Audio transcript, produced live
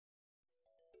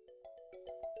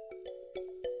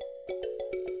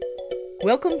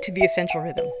Welcome to The Essential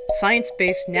Rhythm,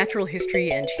 science-based natural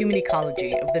history and human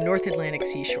ecology of the North Atlantic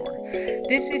seashore.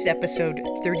 This is episode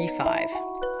 35.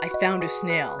 I found a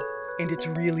snail, and it's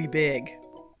really big.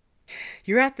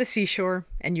 You're at the seashore,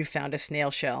 and you found a snail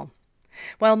shell.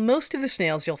 While most of the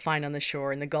snails you'll find on the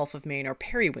shore in the Gulf of Maine are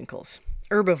periwinkles,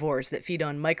 herbivores that feed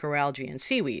on microalgae and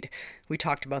seaweed, we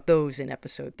talked about those in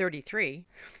episode 33,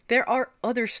 there are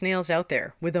other snails out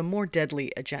there with a more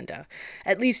deadly agenda,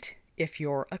 at least if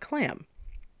you're a clam.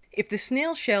 If the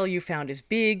snail shell you found is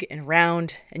big and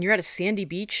round and you're at a sandy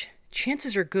beach,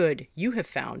 chances are good you have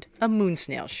found a moon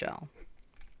snail shell.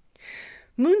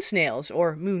 Moon snails,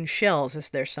 or moon shells as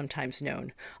they're sometimes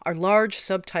known, are large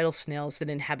subtidal snails that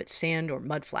inhabit sand or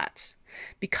mudflats.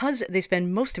 Because they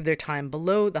spend most of their time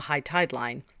below the high tide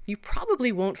line, you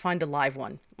probably won't find a live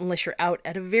one unless you're out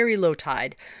at a very low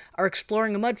tide, are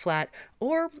exploring a mudflat,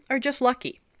 or are just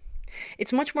lucky.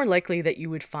 It's much more likely that you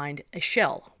would find a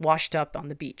shell washed up on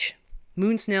the beach.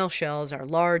 Moon snail shells are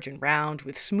large and round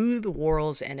with smooth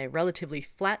whorls and a relatively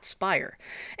flat spire,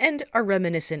 and are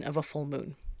reminiscent of a full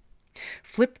moon.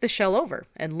 Flip the shell over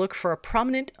and look for a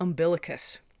prominent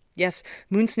umbilicus. Yes,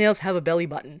 moon snails have a belly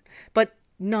button, but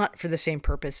not for the same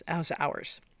purpose as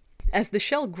ours. As the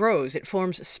shell grows, it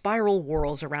forms spiral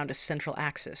whorls around a central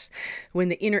axis. When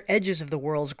the inner edges of the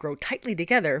whorls grow tightly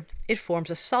together, it forms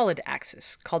a solid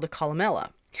axis, called a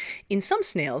columella. In some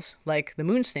snails, like the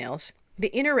moon snails, the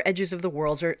inner edges of the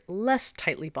whorls are less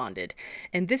tightly bonded,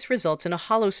 and this results in a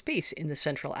hollow space in the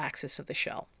central axis of the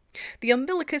shell. The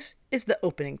umbilicus is the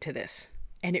opening to this,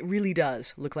 and it really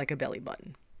does look like a belly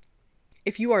button.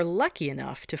 If you are lucky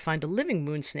enough to find a living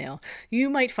moon snail, you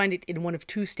might find it in one of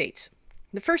two states.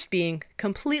 The first being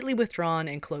completely withdrawn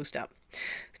and closed up.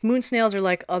 Moon snails are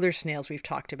like other snails we've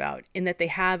talked about in that they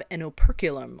have an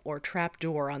operculum or trap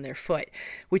door on their foot,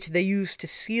 which they use to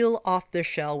seal off their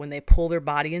shell when they pull their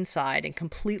body inside and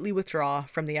completely withdraw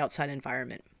from the outside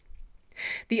environment.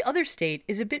 The other state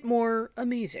is a bit more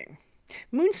amazing.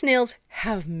 Moon snails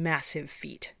have massive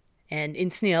feet. And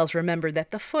in snails, remember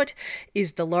that the foot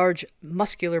is the large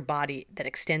muscular body that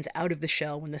extends out of the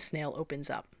shell when the snail opens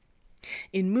up.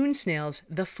 In moon snails,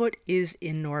 the foot is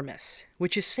enormous,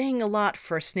 which is saying a lot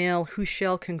for a snail whose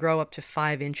shell can grow up to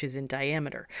 5 inches in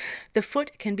diameter. The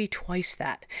foot can be twice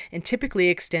that, and typically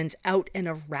extends out and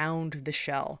around the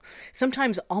shell,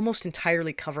 sometimes almost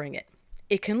entirely covering it.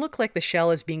 It can look like the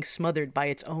shell is being smothered by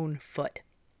its own foot.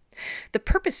 The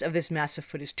purpose of this massive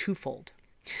foot is twofold.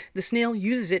 The snail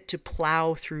uses it to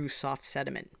plow through soft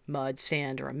sediment, mud,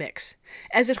 sand, or a mix,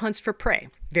 as it hunts for prey,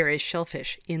 various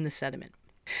shellfish, in the sediment.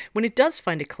 When it does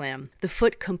find a clam, the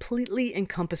foot completely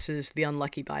encompasses the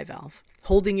unlucky bivalve,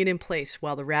 holding it in place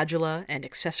while the radula and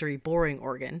accessory boring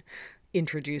organ,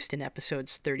 introduced in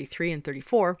episodes 33 and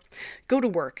 34, go to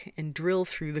work and drill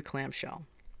through the clamshell.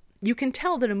 You can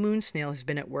tell that a moon snail has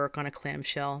been at work on a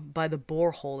clamshell by the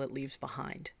bore hole it leaves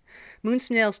behind. Moon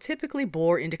snails typically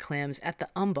bore into clams at the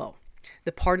umbo,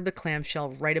 the part of the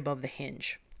clamshell right above the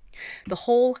hinge. The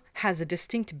hole has a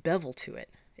distinct bevel to it.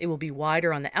 It will be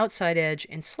wider on the outside edge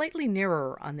and slightly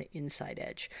narrower on the inside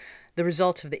edge, the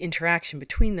result of the interaction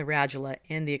between the radula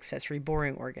and the accessory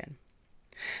boring organ.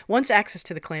 Once access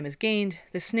to the clam is gained,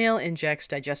 the snail injects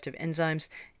digestive enzymes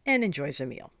and enjoys a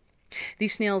meal.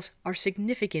 These snails are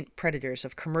significant predators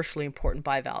of commercially important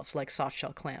bivalves like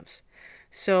softshell clams,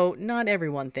 so not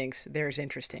everyone thinks they're as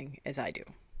interesting as I do.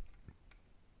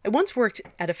 I once worked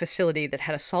at a facility that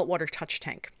had a saltwater touch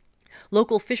tank.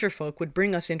 Local fisherfolk would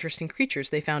bring us interesting creatures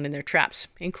they found in their traps,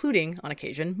 including, on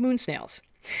occasion, moon snails.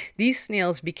 These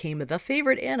snails became the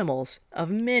favorite animals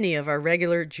of many of our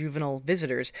regular juvenile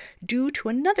visitors due to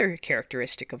another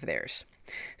characteristic of theirs.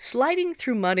 Sliding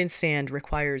through mud and sand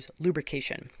requires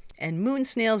lubrication, and moon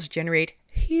snails generate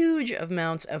huge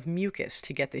amounts of mucus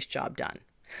to get this job done.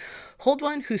 Hold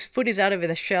one whose foot is out of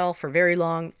the shell for very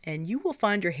long, and you will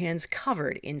find your hands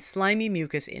covered in slimy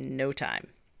mucus in no time.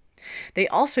 They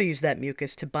also use that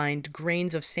mucus to bind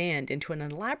grains of sand into an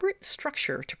elaborate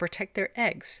structure to protect their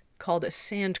eggs, called a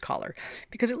sand collar,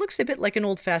 because it looks a bit like an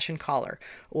old-fashioned collar,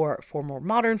 or, for more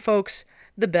modern folks,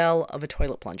 the bell of a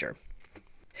toilet plunger.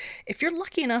 If you're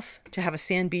lucky enough to have a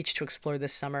sand beach to explore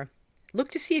this summer,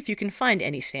 look to see if you can find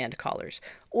any sand collars,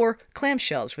 or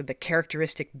clamshells with the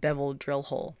characteristic beveled drill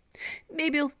hole.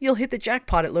 Maybe you'll hit the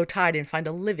jackpot at low tide and find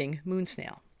a living moon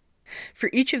snail. For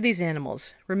each of these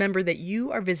animals, remember that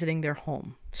you are visiting their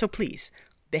home, so please,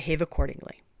 behave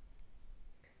accordingly.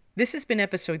 This has been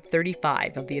episode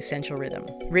 35 of The Essential Rhythm,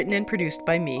 written and produced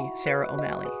by me, Sarah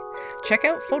O'Malley. Check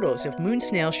out photos of moon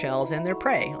snail shells and their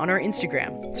prey on our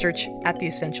Instagram. Search @The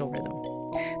Essential Rhythm.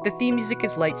 The theme music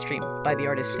is Lightstream by the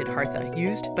artist Sid Hartha,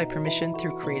 used by permission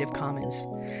through Creative Commons.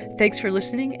 Thanks for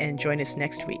listening, and join us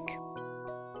next week.